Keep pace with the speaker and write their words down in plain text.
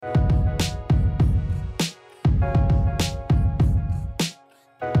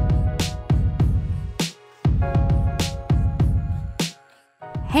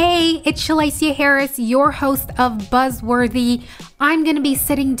Hey, it's Shalacia Harris, your host of Buzzworthy. I'm going to be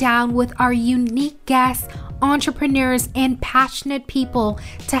sitting down with our unique guests, entrepreneurs, and passionate people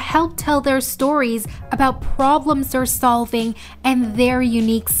to help tell their stories about problems they're solving and their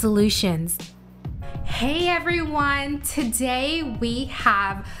unique solutions. Hey everyone, today we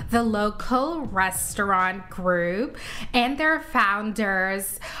have the local restaurant group and their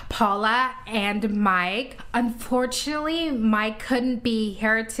founders, Paula and Mike. Unfortunately, Mike couldn't be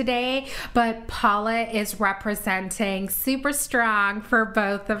here today, but Paula is representing super strong for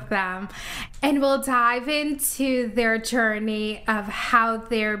both of them. And we'll dive into their journey of how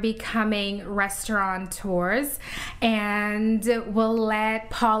they're becoming restaurateurs. And we'll let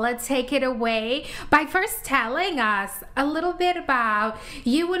Paula take it away by first telling us a little bit about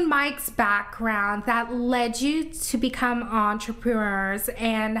you and Mike's background that led you to become entrepreneurs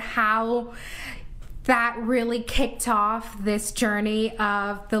and how that really kicked off this journey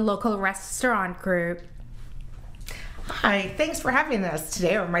of the local restaurant group. Hi, thanks for having us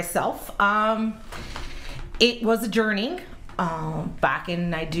today, or myself. It was a journey. Back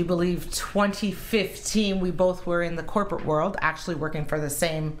in, I do believe, 2015, we both were in the corporate world, actually working for the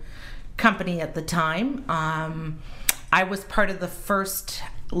same company at the time. I was part of the first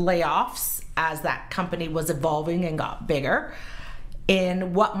layoffs as that company was evolving and got bigger.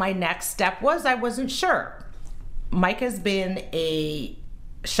 And what my next step was, I wasn't sure. Mike has been a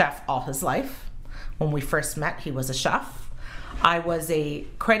chef all his life. When we first met, he was a chef. I was a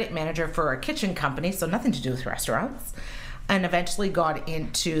credit manager for a kitchen company, so nothing to do with restaurants, and eventually got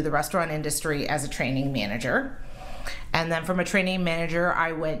into the restaurant industry as a training manager. And then from a training manager,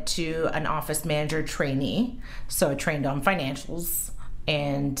 I went to an office manager trainee. So I trained on financials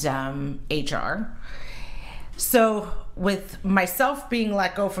and HR. So with myself being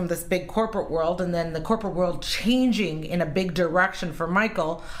let go from this big corporate world and then the corporate world changing in a big direction for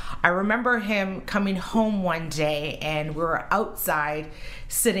Michael, I remember him coming home one day and we were outside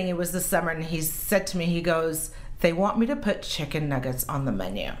sitting, it was the summer, and he said to me, he goes, "They want me to put chicken nuggets on the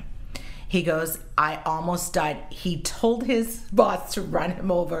menu." He goes, "I almost died." He told his boss to run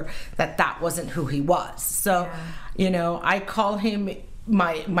him over, that wasn't who he was. So, I call him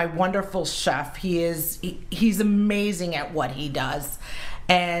my wonderful chef. He's amazing at what he does.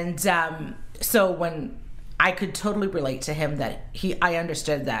 And so when I could totally relate to him, that I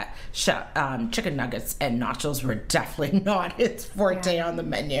understood that chicken nuggets and nachos were definitely not his forte on the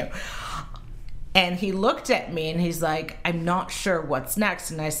menu. And he looked at me and he's like, "I'm not sure what's next."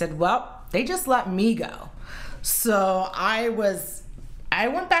 And I said, "Well, they just let me go." So I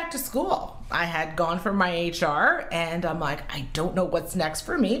went back to school. I had gone for my HR and I'm like, I don't know what's next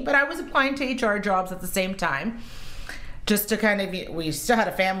for me, but I was applying to HR jobs at the same time. Just to kind of, we still had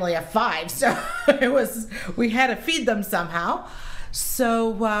a family of 5, so we had to feed them somehow. So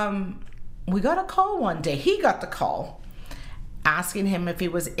we got a call one day. He got the call asking him if he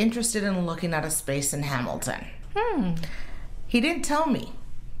was interested in looking at a space in Hamilton. He didn't tell me,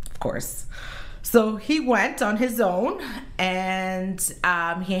 of course. So he went on his own and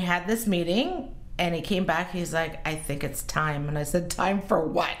he had this meeting and he came back. He's like, "I think it's time." And I said, "Time for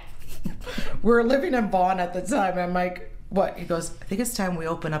what?" We were living in Vaughan at the time. I'm like, "What?" He goes, "I think it's time we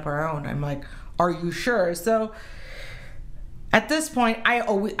open up our own." I'm like, "Are you sure?" So at this point,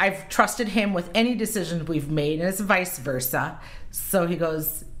 I've trusted him with any decisions we've made, and it's vice versa. So he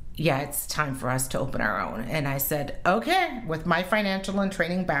goes, "Yeah, it's time for us to open our own." And I said, "Okay," with my financial and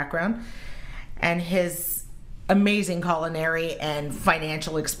training background and his amazing culinary and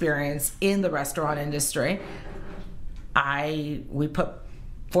financial experience in the restaurant industry, we put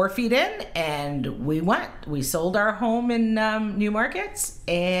 4 feet in and we went. We sold our home in Newmarket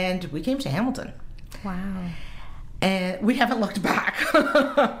and we came to Hamilton. Wow. And we haven't looked back.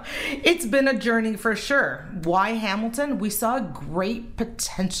 It's been a journey for sure. Why Hamilton? We saw great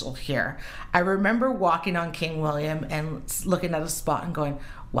potential here. I remember walking on King William and looking at a spot and going,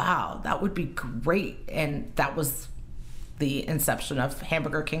 "Wow, that would be great." And that was the inception of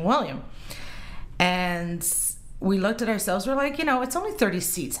Hamburger King William. And we looked at ourselves, we're like, it's only 30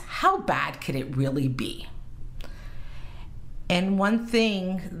 seats. How bad could it really be? And one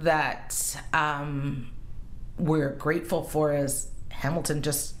thing that we're grateful for is Hamilton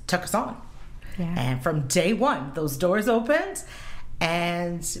just took us on. Yeah. And from day one, those doors opened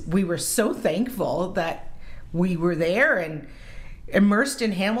and we were so thankful that we were there and immersed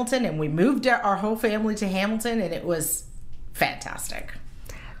in Hamilton, and we moved our whole family to Hamilton, and it was fantastic.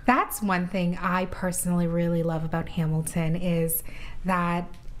 That's one thing I personally really love about Hamilton is that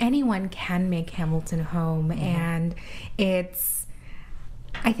anyone can make Hamilton home, and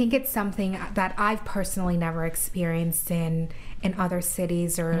I think it's something that I've personally never experienced in in other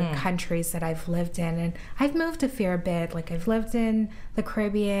cities or countries that I've lived in. And I've moved a fair bit. Like I've lived in the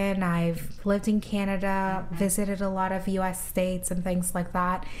Caribbean, I've lived in Canada, visited a lot of US states and things like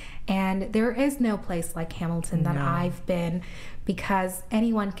that. And there is no place like Hamilton that I've been, because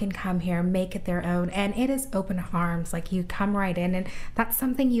anyone can come here, make it their own, and it is open arms. Like you come right in, and that's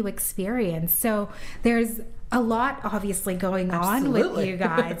something you experience. So there's a lot obviously going on with you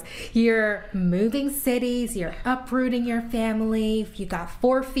guys. You're moving cities, you're uprooting your family, you got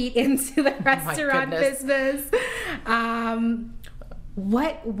 4 feet into the restaurant business.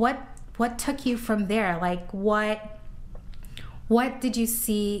 What took you from there? Like what did you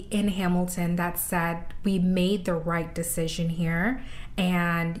see in Hamilton that said we made the right decision here,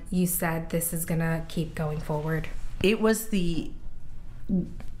 and you said this is gonna keep going forward? It was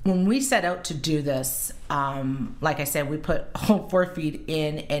when we set out to do this, like I said, we put all 4 feet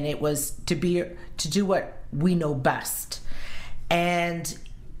in, and it was to do what we know best. And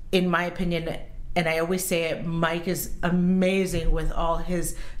in my opinion, and I always say it, Mike is amazing with all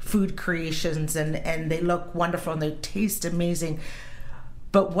his food creations, and they look wonderful and they taste amazing.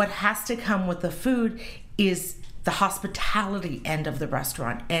 But what has to come with the food is the hospitality end of the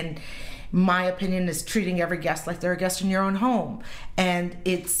restaurant. And my opinion is treating every guest like they're a guest in your own home. And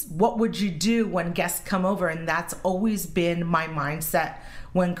it's what would you do when guests come over? And that's always been my mindset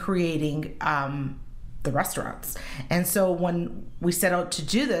when creating the restaurants. And so when we set out to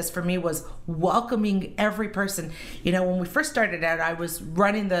do this, for me was welcoming every person. You know, when we first started out, I was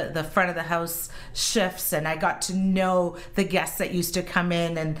running the front of the house shifts, and I got to know the guests that used to come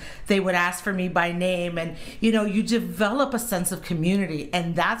in, and they would ask for me by name. And, you know, you develop a sense of community,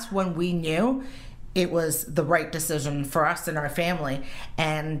 and that's when we knew it was the right decision for us and our family.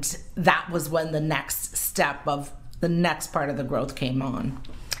 And that was when the next step of the next part of the growth came on.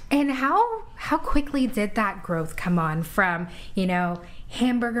 And how quickly did that growth come on from, you know,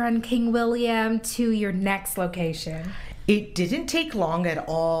 Hamburger on King William to your next location? It didn't take long at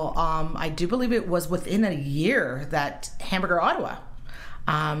all. I do believe it was within a year that Hamburger Ottawa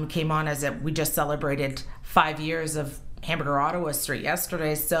came on, we just celebrated 5 years of Hamburger Ottawa Street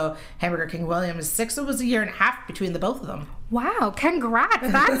yesterday. So Hamburger King William is 6. It was a year and a half between the both of them. Wow, congrats.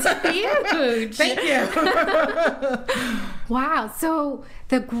 That's huge. Thank you. Wow. So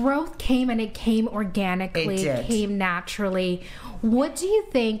the growth came, and it came organically, it came naturally. What do you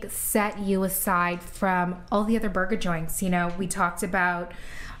think set you aside from all the other burger joints? You know, we talked about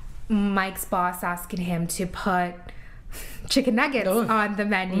Mike's boss asking him to put chicken nuggets on the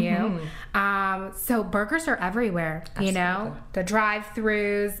menu. So burgers are everywhere. Absolutely. You know, the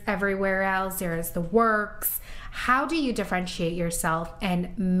drive-thrus, everywhere else. There's the works. How do you differentiate yourself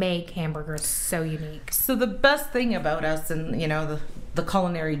and make hamburgers so unique? So the best thing about us, and you know, the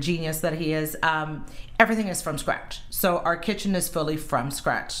culinary genius that he is, everything is from scratch. So our kitchen is fully from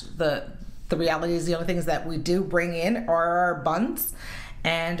scratch. The reality is the only things that we do bring in are our buns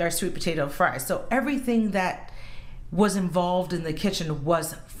and our sweet potato fries. So everything that was involved in the kitchen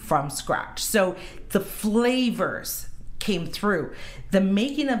was from scratch. So the flavors came through. The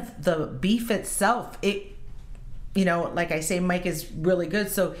making of the beef itself, you know, like I say, Mike is really good.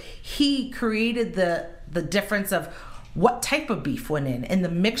 So he created the difference of what type of beef went in and the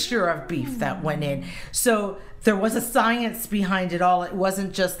mixture of beef that went in. So there was a science behind it all. It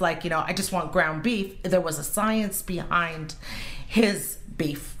wasn't just like, you know, I just want ground beef. There was a science behind his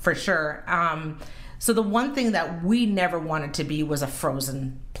beef for sure. So the one thing that we never wanted to be was a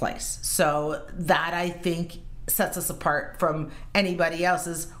frozen place. So that, I think, sets us apart from anybody else.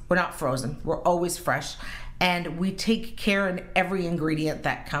 Is we're not frozen. We're always fresh. And we take care in every ingredient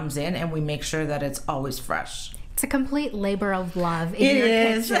that comes in, and we make sure that it's always fresh. It's a complete labor of love in your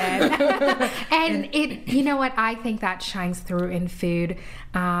kitchen. And it, you know what, I think that shines through in food.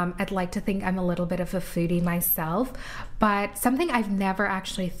 I'd like to think I'm a little bit of a foodie myself, but something I've never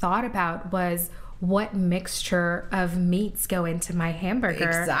actually thought about was what mixture of meats go into my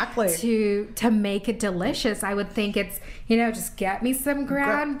hamburger to make it delicious. I would think it's, you know, just get me some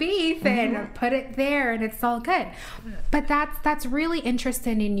ground beef and put it there and it's all good. But that's really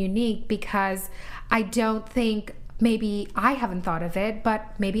interesting and unique, because I don't think, maybe I haven't thought of it, but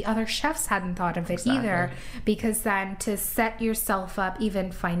maybe other chefs hadn't thought of it either. Because then to set yourself up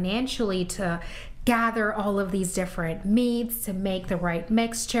even financially to gather all of these different meats to make the right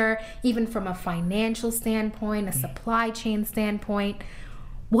mixture, even from a financial standpoint, a supply chain standpoint.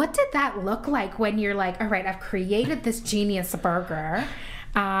 What did that look like when you're like, all right, I've created this genius burger,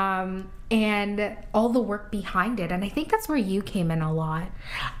 and all the work behind it? And I think that's where you came in a lot.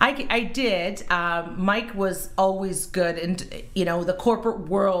 I did. Mike was always good. And, you know, the corporate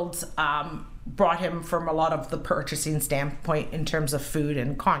world, brought him from a lot of the purchasing standpoint in terms of food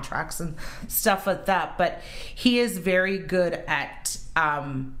and contracts and stuff like that. But he is very good at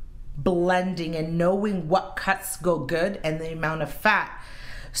blending and knowing what cuts go good and the amount of fat.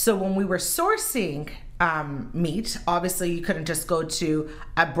 So when we were sourcing meat, obviously you couldn't just go to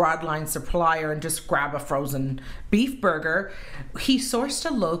a broadline supplier and just grab a frozen beef burger. He sourced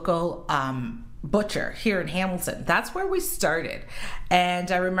a local butcher here in Hamilton. That's where we started.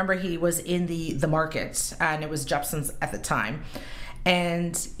 And I remember he was in the market, and it was Jepson's at the time.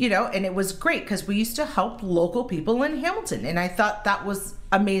 And, you know, and it was great because we used to help local people in Hamilton. And I thought that was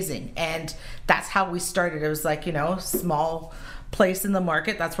amazing. And that's how we started. It was like, you know, small place in the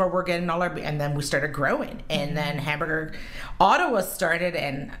market. That's where we're getting all our, and then we started growing. And then Hamburger Ottawa started.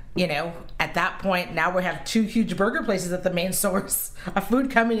 And, you know, at that point, now we have 2 huge burger places that the main source of food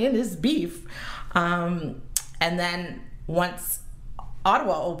coming in is beef. And then once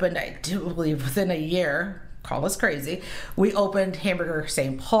Ottawa opened, I do believe within a year, call us crazy, we opened Hamburger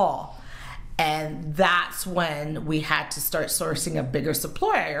St. Paul. And that's when we had to start sourcing a bigger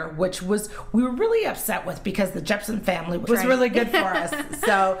supplier, which was, we were really upset with because the Jepson family was really good for us.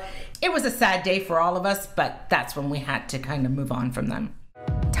 So it was a sad day for all of us, but that's when we had to kind of move on from them.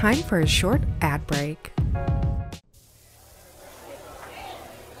 Time for a short ad break.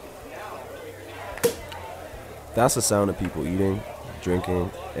 That's the sound of people eating, drinking,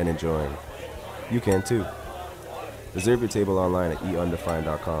 and enjoying. You can too. Reserve your table online at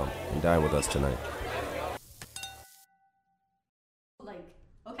eatundefined.com and dine with us tonight. Okay,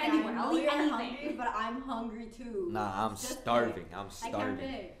 anyway, I'll eat anything. Hungry, but I'm hungry too. Nah, I'm starving. I'm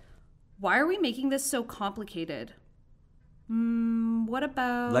starving. Why are we making this so complicated? What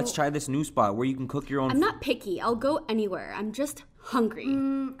about... Let's try this new spot where you can cook your own I'm not picky. I'll go anywhere. I'm just hungry.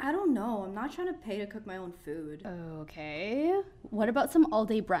 I don't know. I'm not trying to pay to cook my own food. Okay. What about some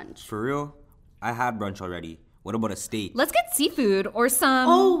all-day brunch? For real? I had brunch already. What about a steak? Let's get seafood or some...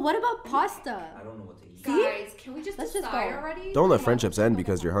 Oh, what about pasta? I don't know what to eat. Guys, can we just Let's decide just go. already? Don't let friendships end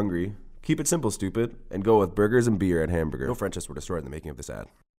because you're hungry. Keep it simple, stupid, and go with burgers and beer at Hamburger. No friendships were destroyed in the making of this ad.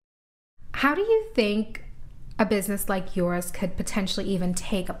 How do you think a business like yours could potentially even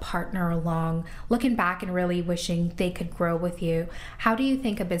take a partner along, looking back and really wishing they could grow with you? How do you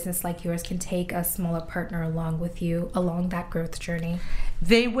think a business like yours can take a smaller partner along with you along that growth journey?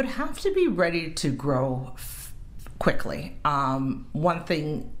 They would have to be ready to grow quickly. One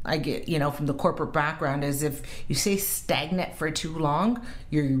thing I get, you know, from the corporate background is if you stay stagnant for too long,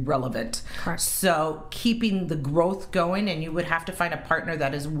 you're irrelevant. Correct. So keeping the growth going, and you would have to find a partner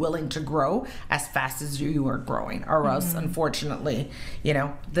that is willing to grow as fast as you are growing, or else, unfortunately, you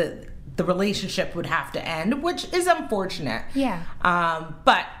know, the relationship would have to end, which is unfortunate. Yeah.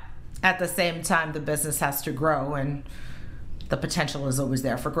 But at the same time, the business has to grow, and the potential is always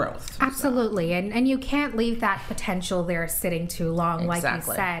there for growth. Absolutely. And you can't leave that potential there sitting too long, like you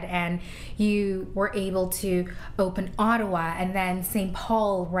said. And you were able to open Ottawa and then St.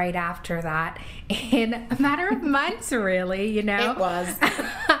 Paul right after that in a matter of months, really, you know? It was.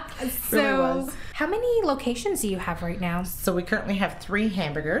 So, really was. How many locations do you have right now? So we currently have 3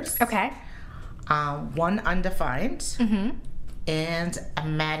 hamburgers. Okay. 1 undefined. And a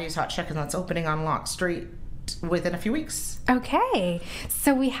Maddie's Hot Chicken that's opening on Lock Street within a few weeks. Okay.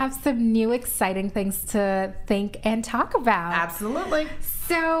 So we have some new exciting things to think and talk about. Absolutely.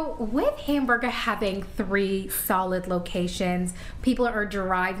 So with Hamburger having 3 solid locations, people are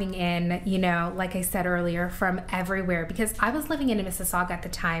driving in, you know, like I said earlier, from everywhere, because I was living in Mississauga at the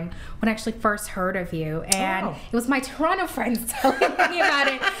time when I actually first heard of you, and it was my Toronto friends telling me about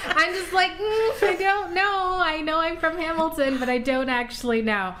it. I'm just like, I don't know. I know I'm from Hamilton, but I don't actually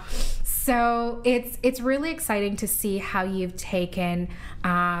know. So it's really exciting to see how you've taken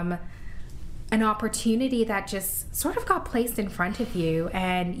an opportunity that just sort of got placed in front of you,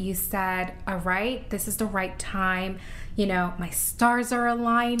 and you said, all right, this is the right time, you know, my stars are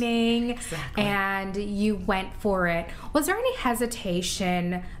aligning. Exactly. And you went for it. Was there any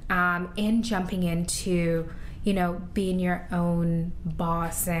hesitation in jumping into, you know, being your own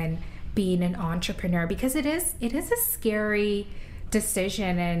boss and being an entrepreneur? Because it is a scary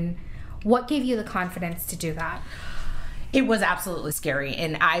decision, and what gave you the confidence to do that? It was absolutely scary,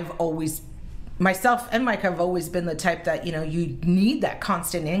 and myself and Mike have always been the type that, you know, you need that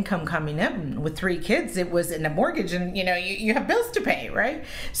constant income coming in. With 3 kids, it was in a mortgage, and, you know, you have bills to pay, right?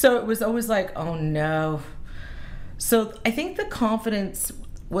 So it was always like, oh no. So I think the confidence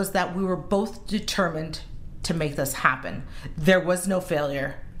was that we were both determined to make this happen. There was no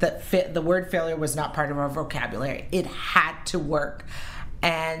failure. The word failure was not part of our vocabulary. It had to work.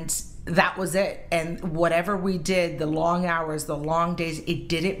 And that was it. And whatever we did, the long hours, the long days, it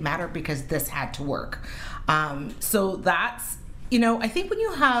didn't matter because this had to work. So that's, I think when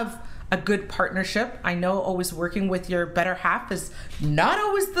you have a good partnership, I know always working with your better half is not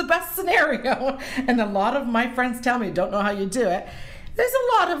always the best scenario. And a lot of my friends tell me, don't know how you do it. There's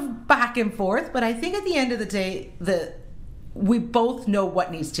a lot of back and forth, but I think at the end of the day, we both know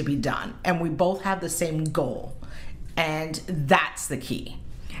what needs to be done and we both have the same goal. And that's the key.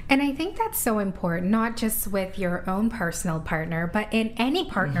 And I think that's so important, not just with your own personal partner, but in any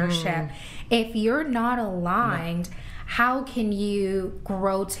partnership. If you're not aligned, how can you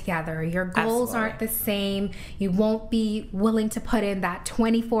grow together? Your goals aren't the same. You won't be willing to put in that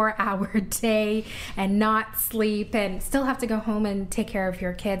 24-hour day and not sleep and still have to go home and take care of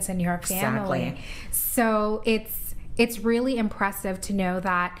your kids and your family. Exactly. So it's really impressive to know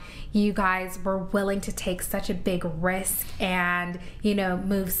that you guys were willing to take such a big risk and,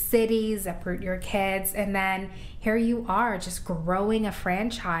 move cities, uproot your kids, and then here you are just growing a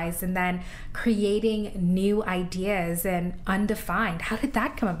franchise and then creating new ideas and Undefined. How did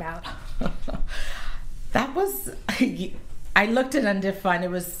that come about? That was, I looked at Undefined. It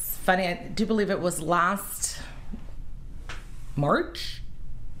was funny. I do believe it was last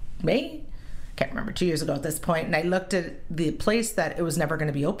May? Can't remember, 2 years ago at this point, and I looked at the place that it was never going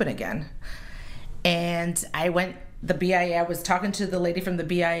to be open again. And I went, the BIA, I was talking to the lady from the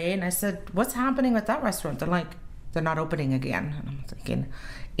BIA and I said, what's happening with that restaurant? They're like, they're not opening again. And I'm thinking,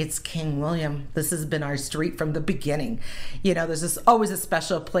 it's King William. This has been our street from the beginning. There's always a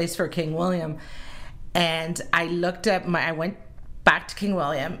special place for King William. And I went back to King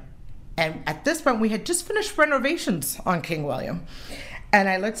William, and at this point we had just finished renovations on King William. And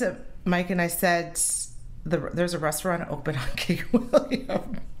I looked at Mike and I said, there's a restaurant open on King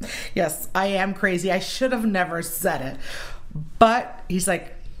William. Yes, I am crazy. I should have never said it. But he's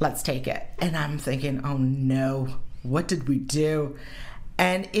like, let's take it. And I'm thinking, oh no, what did we do?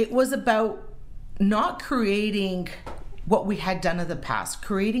 And it was about not creating what we had done in the past,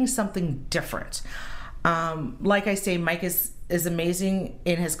 creating something different. Like I say, Mike is amazing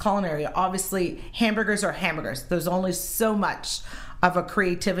in his culinary. Obviously, hamburgers are hamburgers. There's only so much of a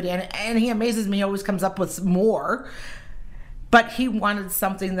creativity, and he amazes me. He always comes up with more, but he wanted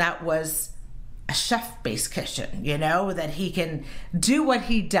something that was a chef-based kitchen, that he can do what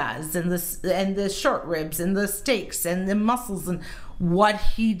he does, and the short ribs and the steaks and the mussels and what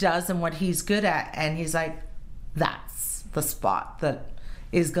he does and what he's good at. And he's like, that's the spot that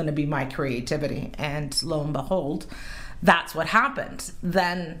is going to be my creativity. And lo and behold, that's what happened.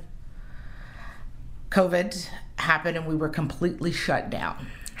 Then COVID happened and we were completely shut down.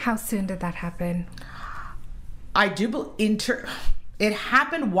 How soon did that happen? It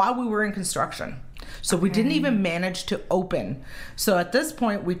happened while we were in construction. So we didn't even manage to open. So at this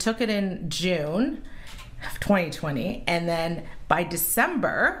point, we took it in June of 2020. And then by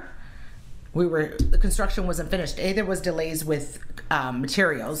December, the construction wasn't finished. There was delays with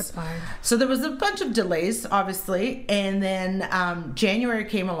materials. Supply. So there was a bunch of delays, obviously. And then January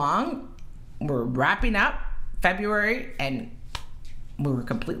came along. We're wrapping up February, and we were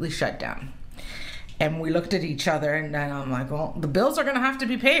completely shut down. And we looked at each other, and then I'm like, well, the bills are going to have to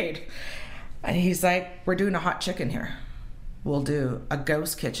be paid. And he's like, we're doing a hot chicken here. We'll do a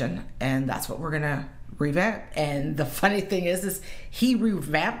ghost kitchen, and that's what we're going to revamp. And the funny thing is he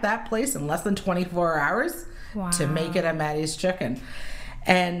revamped that place in less than 24 hours to make it a Maddie's Chicken.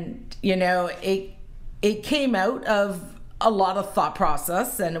 And, it came out of a lot of thought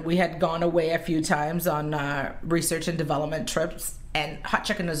process, and we had gone away a few times on research and development trips, and hot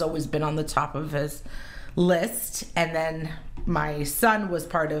chicken has always been on the top of his list. And then my son was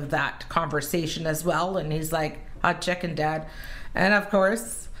part of that conversation as well, and he's like, hot chicken, Dad. And of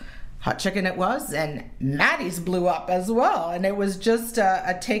course, hot chicken it was, and Maddie's blew up as well, and it was just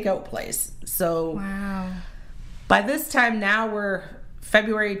a takeout place. So by this time now, we're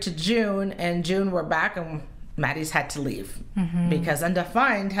February to June, and June we're back, and Maddie's had to leave because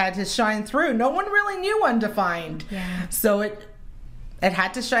Undefined had to shine through. No one really knew Undefined. So it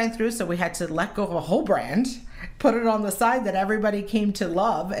had to shine through, so we had to let go of a whole brand, put it on the side that everybody came to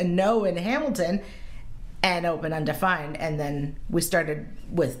love and know in Hamilton, and open Undefined. And then we started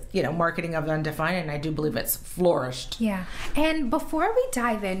with, marketing of Undefined, and I do believe it's flourished. Yeah. And before we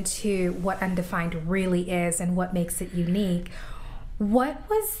dive into what Undefined really is and what makes it unique, what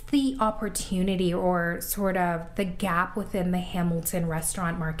was the opportunity or sort of the gap within the Hamilton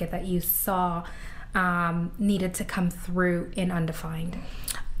restaurant market that you saw needed to come through in Undefined?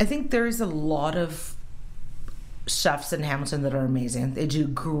 I think there's a lot of chefs in Hamilton that are amazing. They do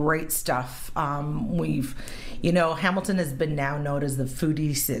great stuff. Hamilton has been now known as the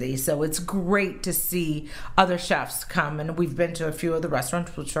foodie city, so it's great to see other chefs come, and we've been to a few of the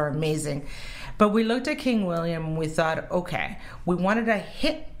restaurants which are amazing. But we looked at King William and we thought, okay, we wanted a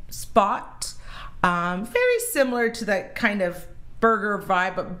hit spot, very similar to that kind of burger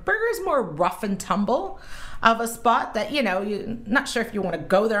vibe, but burger is more rough and tumble of a spot that, you're not sure if you want to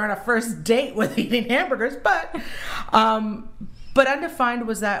go there on a first date with eating hamburgers, but Undefined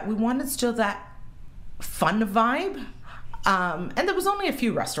was that we wanted still that fun vibe. And there was only a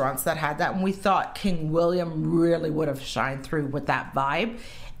few restaurants that had that, and we thought King William really would have shined through with that vibe,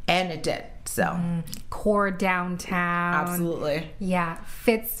 and it did. So core downtown, absolutely, yeah,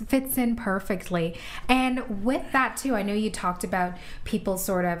 fits in perfectly. And with that too, I know you talked about people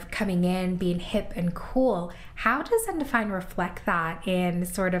sort of coming in, being hip and cool. How does Undefined reflect that in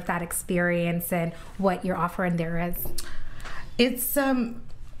sort of that experience and what your offering there is? It's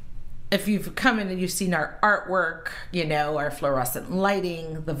if you've come in and you've seen our artwork, our fluorescent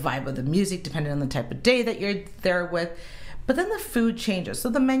lighting, the vibe of the music, depending on the type of day that you're there with. But then the food changes. So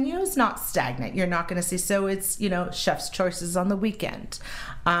the menu is not stagnant. You're not going to see, so it's, chef's choices on the weekend.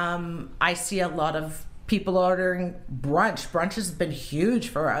 I see a lot of people ordering brunch. Brunch has been huge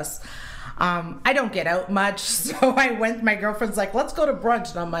for us. I don't get out much, so my girlfriend's like, let's go to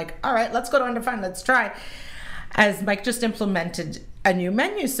brunch. And I'm like, all right, let's go to Undefined, let's try. As Mike just implemented a new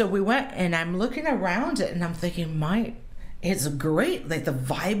menu, so we went, and I'm looking around it and I'm thinking, it's great. Like, the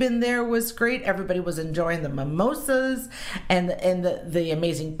vibe in there was great. Everybody was enjoying the mimosas and the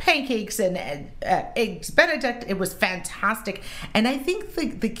amazing pancakes and eggs Benedict. It was fantastic. And I think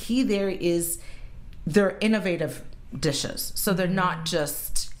the key there is they're innovative dishes. So they're not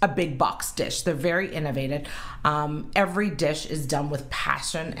just a big box dish. They're very innovative. Every dish is done with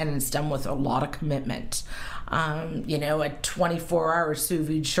passion, and it's done with a lot of commitment. A 24-hour sous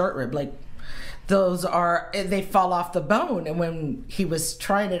vide short rib, they fall off the bone. And when he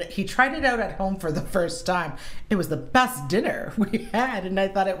tried it out at home for the first time. It was the best dinner we had, and I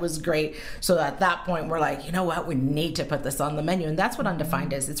thought it was great. So at that point, we're like, you know what, we need to put this on the menu. And that's what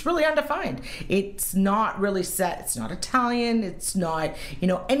Undefined is. It's really undefined. It's not really set. It's not Italian. It's not,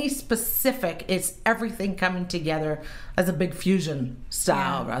 any specific. It's everything coming together as a big fusion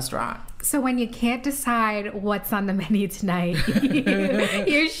style restaurant. So when you can't decide what's on the menu tonight,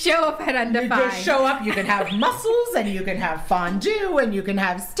 you show up at Undefined. You just show up. You can have mussels, and you can have fondue, and you can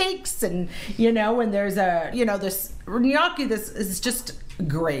have steaks, and and there's this gnocchi. This is just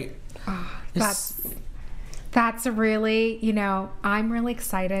great. Oh, that's really, I'm really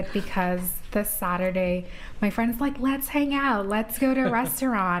excited because this Saturday, my friend's like, let's hang out. Let's go to a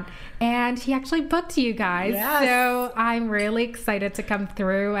restaurant. And he actually booked you guys. Yes. So I'm really excited to come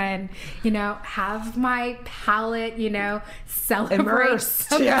through and, have my palate, celebrate immersed.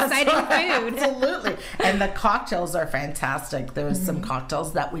 some exciting food. Absolutely. And the cocktails are fantastic. There's some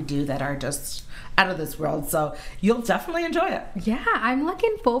cocktails that we do that are just out of this world, so you'll definitely enjoy it. Yeah, I'm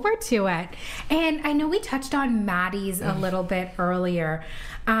looking forward to it. And I know we touched on Maddie's a little bit earlier.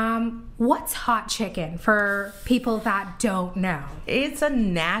 What's hot chicken for people that don't know? It's a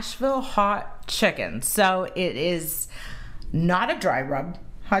Nashville hot chicken. So it is not a dry rub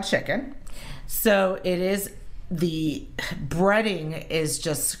hot chicken. So it is, the breading is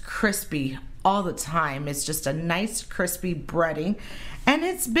just crispy all the time. It's just a nice crispy breading, and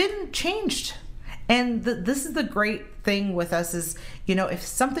it's been changed. And this is the great thing with us is, if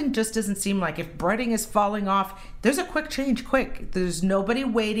something just doesn't seem like, if breading is falling off, there's a quick change, quick. There's nobody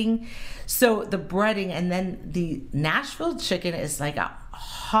waiting. So the breading, and then the Nashville chicken is like a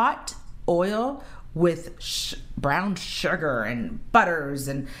hot oil with brown sugar and butters,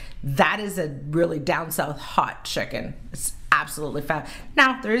 and that is a really down south hot chicken. It's absolutely fab.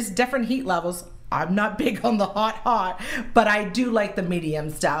 Now, there is different heat levels. I'm not big on the hot, but I do like the medium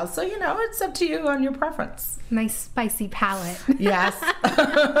style. So, it's up to you on your preference. Nice spicy palate. Yes.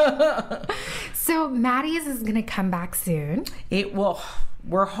 So Maddie's is going to come back soon. It will.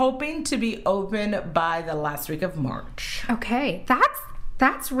 We're hoping to be open by the last week of March. Okay. That's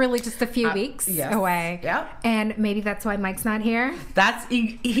really just a few weeks away. Yeah. And maybe that's why Mike's not here.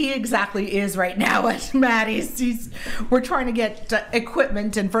 He exactly is right now at Maddie's. We're trying to get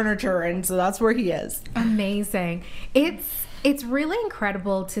equipment and furniture, and so that's where he is. Amazing. It's really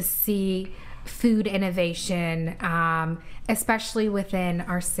incredible to see food innovation, especially within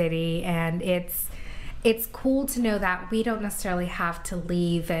our city, and it's cool to know that we don't necessarily have to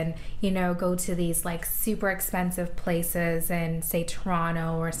leave and, go to these like super expensive places in, say,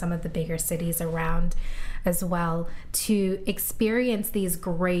 Toronto or some of the bigger cities around as well to experience these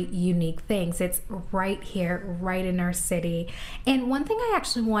great, unique things. It's right here, right in our city. And one thing I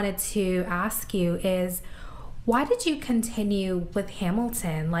actually wanted to ask you is, why did you continue with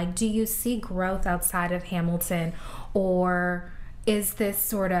Hamilton? Like, do you see growth outside of Hamilton, or is this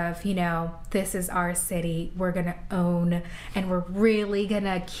sort of, this is our city, we're going to own, and we're really going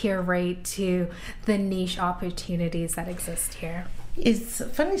to curate to the niche opportunities that exist here? It's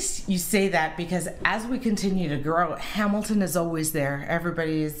funny you say that, because as we continue to grow, Hamilton is always there.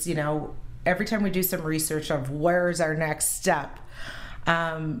 Everybody is, every time we do some research of where's our next step,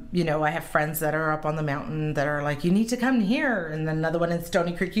 I have friends that are up on the mountain that are like, you need to come here. And then another one in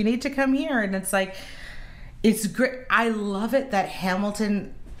Stony Creek, you need to come here. And it's like, it's great. I love it that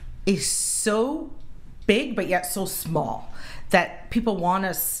Hamilton is so big, but yet so small, that people want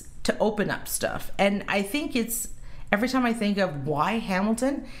us to open up stuff. And I think every time I think of why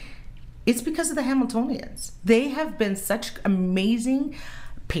Hamilton, it's because of the Hamiltonians. They have been such amazing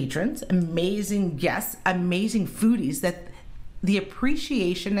patrons, amazing guests, amazing foodies, that the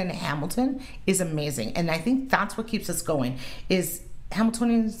appreciation in Hamilton is amazing. And I think that's what keeps us going, is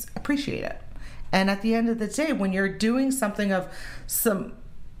Hamiltonians appreciate it. And at the end of the day, when you're doing something of some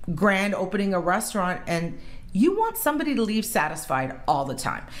grand opening a restaurant, and you want somebody to leave satisfied all the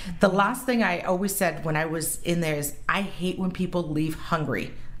time. The last thing I always said when I was in there is, I hate when people leave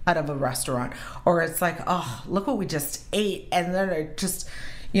hungry out of a restaurant, or it's like, oh, look what we just ate. And then they're just,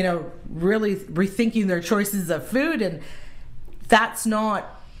 really rethinking their choices of food. And that's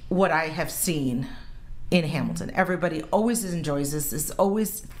not what I have seen in Hamilton. Everybody always enjoys this, is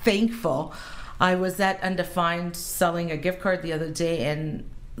always thankful. I was at Undefined selling a gift card the other day, and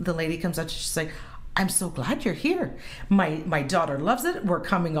the lady comes up, she's like, I'm so glad you're here. My daughter loves it. We're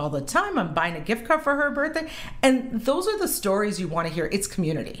coming all the time. I'm buying a gift card for her birthday. And those are the stories you want to hear. It's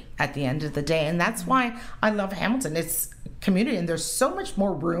community at the end of the day. And that's why I love Hamilton. It's community, and there's so much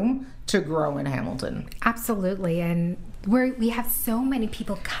more room to grow in Hamilton. Absolutely. And we have so many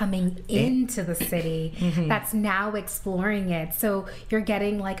people coming into the city that's now exploring it. So you're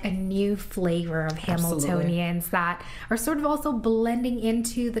getting like a new flavor of Hamiltonians that are sort of also blending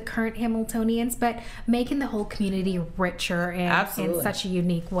into the current Hamiltonians, but making the whole community richer in such a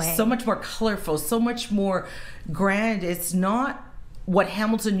unique way. So much more colorful, so much more grand. It's not what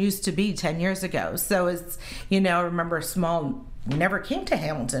Hamilton used to be 10 years ago. So it's, I remember we never came to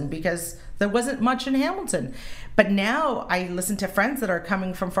Hamilton because there wasn't much in Hamilton. But now I listen to friends that are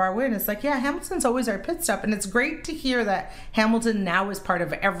coming from far away, and it's like, yeah, Hamilton's always our pit stop. And it's great to hear that Hamilton now is part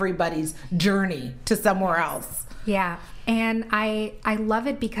of everybody's journey to somewhere else. Yeah. And I love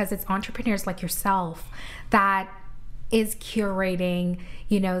it because it's entrepreneurs like yourself that is curating,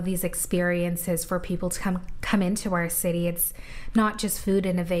 these experiences for people to come into our city. It's not just food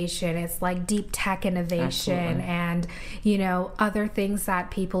innovation, it's like deep tech innovation. Absolutely. And, other things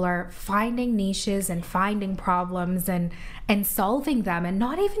that people are finding niches and finding problems and solving them. And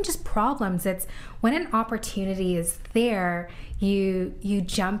not even just problems, it's when an opportunity is there, you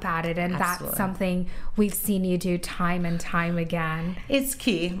jump at it. And Absolutely. That's something we've seen you do time and time again. It's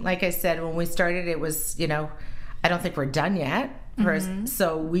key. Like I said, when we started, it was, I don't think we're done yet.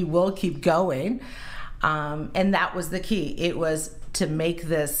 So we will keep going. And that was the key. It was to make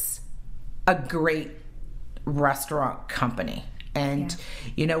this a great restaurant company. And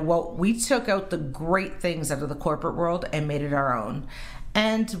we took out the great things out of the corporate world and made it our own.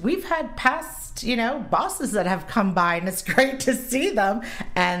 And we've had past, bosses that have come by, and it's great to see them,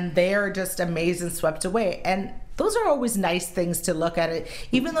 and they are just amazed and swept away. And those are always nice things to look at it.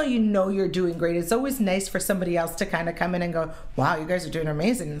 Even though you're doing great, it's always nice for somebody else to kind of come in and go, wow, you guys are doing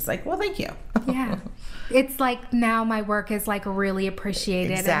amazing. And it's like, well, thank you. Yeah. It's like now my work is like really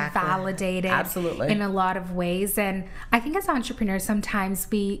appreciated and validated. Absolutely. In a lot of ways. And I think as entrepreneurs, sometimes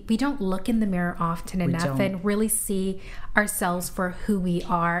we don't look in the mirror often enough and really see ourselves for who we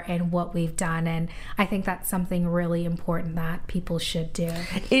are and what we've done. And I think that's something really important that people should do.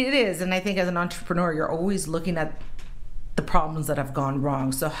 It is. And I think as an entrepreneur, you're always looking at the problems that have gone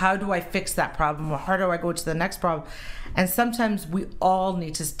wrong. So how do I fix that problem? Or how do I go to the next problem? And sometimes we all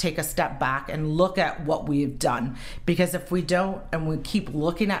need to take a step back and look at what we've done. Because if we don't, and we keep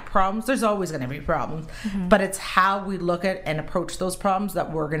looking at problems, there's always going to be problems. But it's how we look at and approach those problems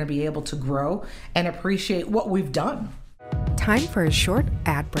that we're going to be able to grow and appreciate what we've done. Time for a short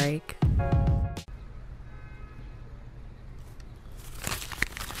ad break.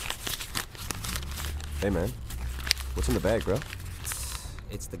 Hey man, what's in the bag, bro?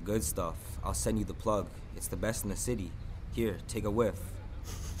 It's the good stuff. I'll send you the plug. It's the best in the city. Here, take a whiff.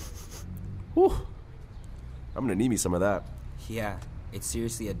 Whew. I'm gonna need me some of that. Yeah, it's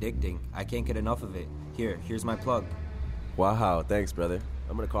seriously addicting. I can't get enough of it. Here's my plug. Wow, thanks, brother.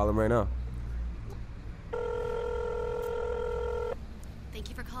 I'm gonna call him right now. Thank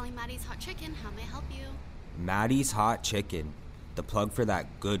you for calling Maddie's Hot Chicken. How may I help you? Maddie's Hot Chicken. The plug for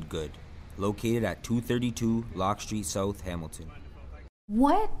that good. Located at 232 Lock Street South, Hamilton.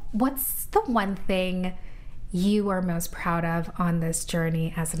 What's the one thing you are most proud of on this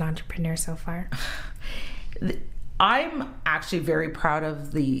journey as an entrepreneur so far? I'm actually very proud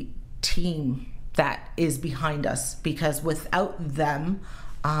of the team that is behind us, because without them,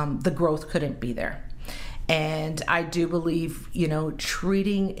 the growth couldn't be there. And I do believe,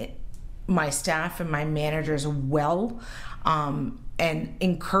 treating my staff and my managers well, and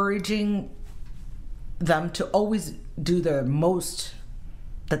encouraging them to always do the most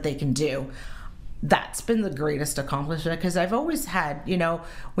that they can do. That's been the greatest accomplishment, because I've always had,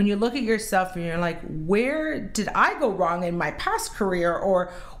 when you look at yourself and you're like, where did I go wrong in my past career,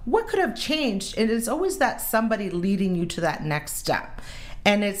 or what could have changed? And it's always that somebody leading you to that next step.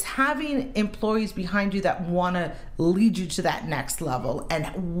 And it's having employees behind you that want to lead you to that next level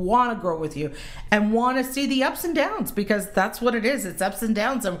and want to grow with you and want to see the ups and downs, because that's what it is. It's ups and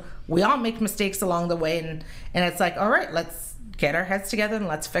downs, and we all make mistakes along the way. And it's like, all right, let's get our heads together and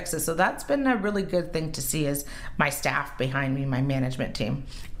let's fix it. So that's been a really good thing to see, is my staff behind me, my management team.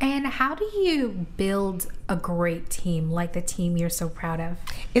 And how do you build a great team like the team you're so proud of?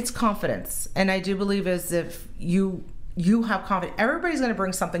 It's confidence. And I do believe as if you have confidence, everybody's going to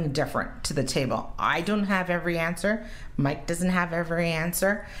bring something different to the table. I don't have every answer. Mike doesn't have every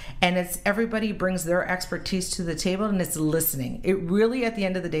answer. And it's everybody brings their expertise to the table, and it's listening. It really, at the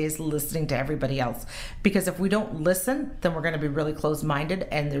end of the day, is listening to everybody else. Because if we don't listen, then we're going to be really closed-minded,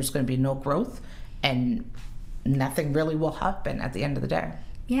 and there's going to be no growth, and nothing really will happen at the end of the day.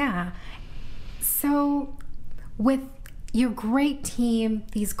 Yeah. So with your great team,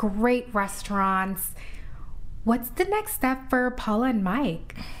 these great restaurants, what's the next step for Paula and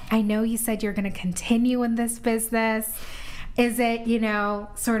Mike? I know you said you're going to continue in this business. Is it,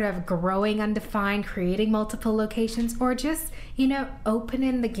 sort of growing undefined, creating multiple locations, or just,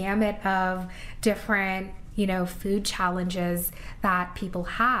 opening the gamut of different, food challenges that people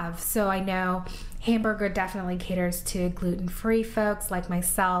have? So I know Hamburger definitely caters to gluten-free folks like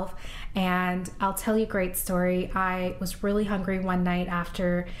myself. And I'll tell you a great story. I was really hungry one night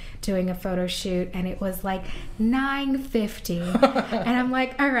after doing a photo shoot, and it was like 9:50. And I'm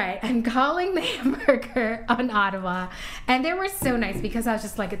like, all right, I'm calling the Hamburger on Ottawa. And they were so nice, because I was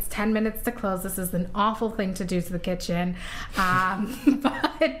just like, it's 10 minutes to close. This is an awful thing to do to the kitchen.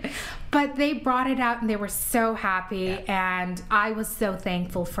 But they brought it out, and they were so happy. And I was so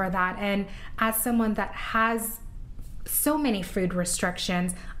thankful for that. And as someone that has so many food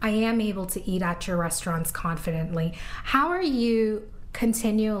restrictions, I am able to eat at your restaurants confidently. How are you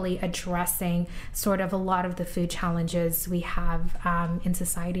continually addressing sort of a lot of the food challenges we have in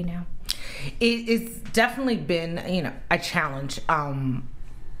society now? It's definitely been, a challenge.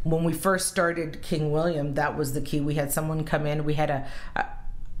 When we first started King William, that was the key. We had someone come in. We had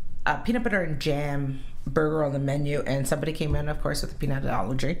a peanut butter and jam burger on the menu, and somebody came in, of course, with a peanut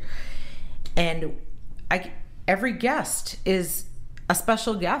allergy. And every guest is a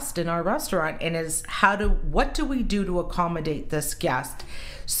special guest in our restaurant, and is what do we do to accommodate this guest?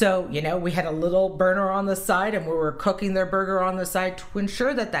 So, we had a little burner on the side, and we were cooking their burger on the side to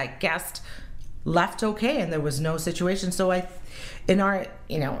ensure that guest left okay and there was no situation. So in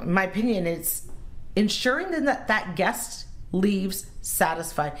my opinion, it's ensuring that guest leaves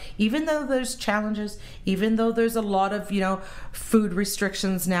satisfied, even though there's challenges, even though there's a lot of food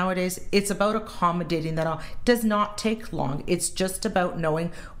restrictions nowadays. It's about accommodating that all. It does not take long. It's just about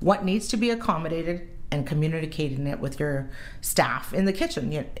knowing what needs to be accommodated and communicating it with your staff in the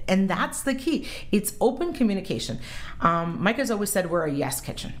kitchen. And that's the key. It's open communication. Mike has always said we're a yes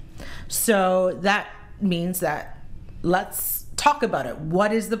kitchen. So that means that let's talk about it.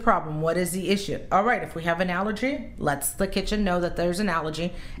 What is the problem? What is the issue? All right, if we have an allergy, let's the kitchen know that there's an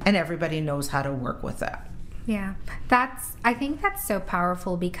allergy, and everybody knows how to work with that. Yeah, I think that's so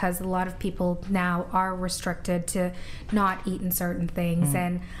powerful, because a lot of people now are restricted to not eating certain things.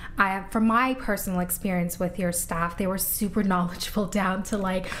 And from my personal experience with your staff, they were super knowledgeable down to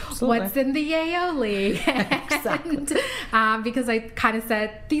what's in the aioli. Exactly. Because I kind of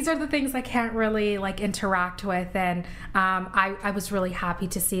said, these are the things I can't really interact with. And I was really happy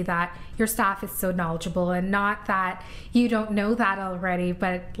to see that your staff is so knowledgeable, and not that you don't know that already,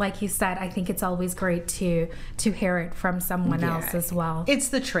 but like you said, I think it's always great to hear it from someone else as well. It's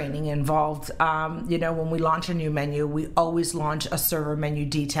the training involved. When we launch a new menu, we always launch a server menu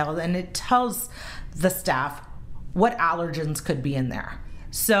detail, and it tells the staff what allergens could be in there.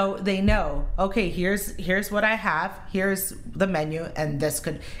 So they know, okay, here's what I have, here's the menu, and this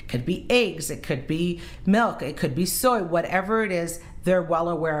could be eggs, it could be milk, it could be soy, whatever it is, they're well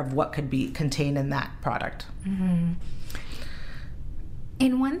aware of what could be contained in that product. Mm-hmm.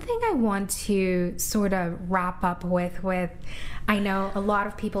 And one thing I want to sort of wrap up with, I know a lot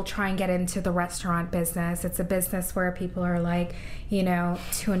of people try and get into the restaurant business. It's a business where people are like,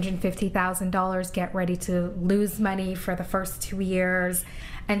 $250,000, get ready to lose money for the first 2 years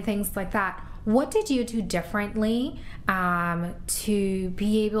and things like that. What did you do differently to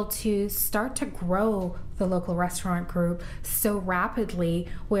be able to start to grow the local restaurant group so rapidly,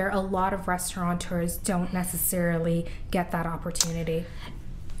 where a lot of restaurateurs don't necessarily get that opportunity?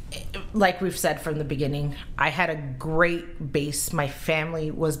 Like we've said from the beginning, I had a great base. My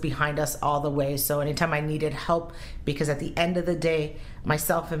family was behind us all the way. So anytime I needed help, because at the end of the day,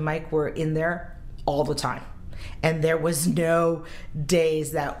 myself and Mike were in there all the time. And there was no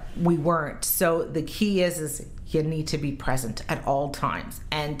days that we weren't. So the key is you need to be present at all times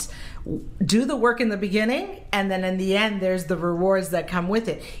and do the work in the beginning. And then in the end, there's the rewards that come with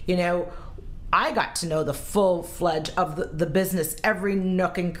it. I got to know the full-fledged of the business, every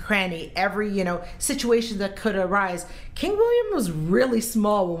nook and cranny, every, situation that could arise. King William was really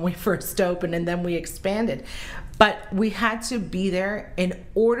small when we first opened, and then we expanded. But we had to be there in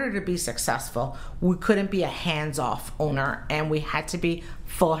order to be successful. We couldn't be a hands-off owner, and we had to be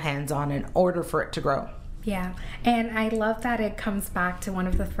full hands-on in order for it to grow. Yeah, and I love that it comes back to one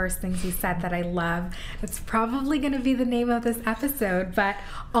of the first things you said that I love. It's probably going to be the name of this episode, but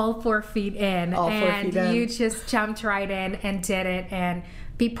all 4 feet in. All 4 feet in. And you just jumped right in and did it, and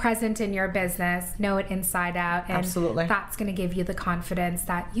be present in your business, know it inside out. And absolutely. That's going to give you the confidence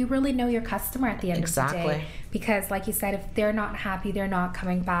that you really know your customer at the end of the day. Because like you said, if they're not happy, they're not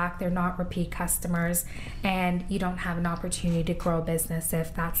coming back, they're not repeat customers, and you don't have an opportunity to grow a business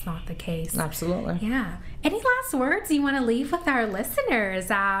if that's not the case. Absolutely. Yeah. Any last words you want to leave with our listeners?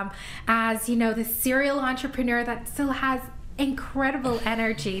 As the serial entrepreneur that still has incredible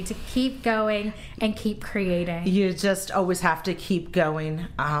energy to keep going and keep creating. You just always have to keep going.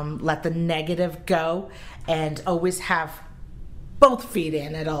 Let the negative go, and always have both feet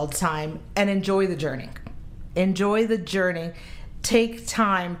in at all time, and enjoy the journey. Enjoy the journey. Take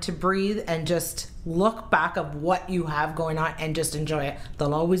time to breathe and just look back of what you have going on and just enjoy it.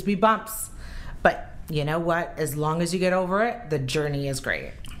 There'll always be bumps, but you know what? As long as you get over it, the journey is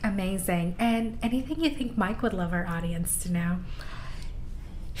great. Amazing. And anything you think Mike would love our audience to know?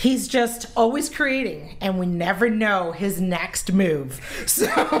 He's just always creating, and we never know his next move. So,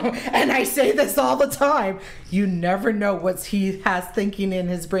 and I say this all the time, you never know what he has thinking in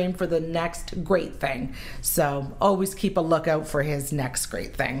his brain for the next great thing. So always keep a lookout for his next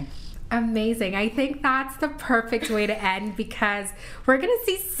great thing. Amazing. I think that's the perfect way to end, because we're going to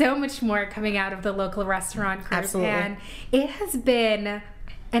see so much more coming out of the local restaurant group. Absolutely. And it has been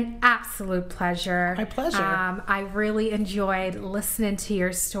an absolute pleasure. My pleasure. I really enjoyed listening to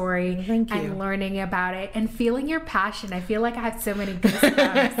your story. Thank you. And learning about it and feeling your passion. I feel like I have so many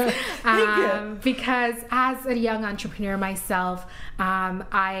goosebumps. Thank you. Because as a young entrepreneur myself,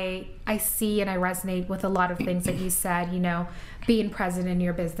 I see and I resonate with a lot of things that you said, being present in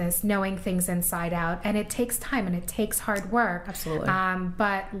your business, knowing things inside out. And it takes time and it takes hard work. Absolutely.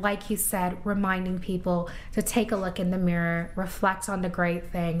 But like you said, reminding people to take a look in the mirror, reflect on the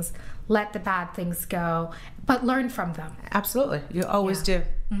great things, let the bad things go, but learn from them. Absolutely. You always do.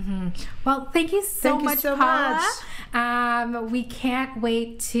 Mm-hmm. Well, thank you so much, Paula. We can't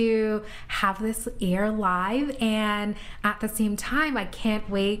wait to have this air live, and at the same time, I can't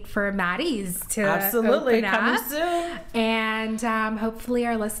wait for Maddie's to absolutely open coming up. soon. And hopefully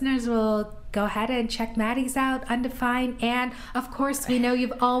our listeners will go ahead and check Maddie's out, Undefined. And of course, we know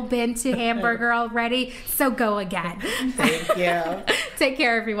you've all been to Hamburger already, so go again. Thank you. Take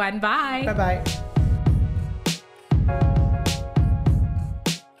care, everyone. Bye. Bye-bye.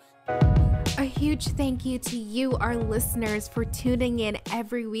 A huge thank you to you, our listeners, for tuning in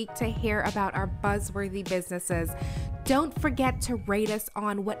every week to hear about our buzzworthy businesses. Don't forget to rate us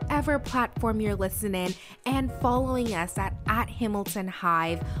on whatever platform you're listening, and following us at Hamilton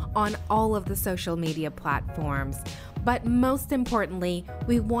Hive on all of the social media platforms. But most importantly,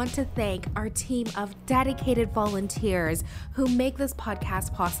 we want to thank our team of dedicated volunteers who make this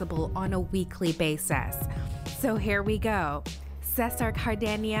podcast possible on a weekly basis. So here we go. Cesar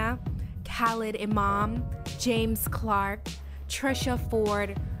Cardania, Khalid Imam, James Clark, Trisha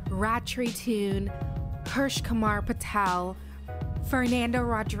Ford, Ratri Toon, Kirsch Kumar Patel, Fernando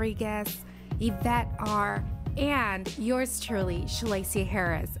Rodriguez, Yvette R., and yours truly, Shalacia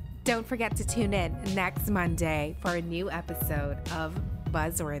Harris. Don't forget to tune in next Monday for a new episode of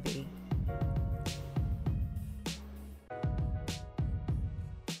Buzzworthy.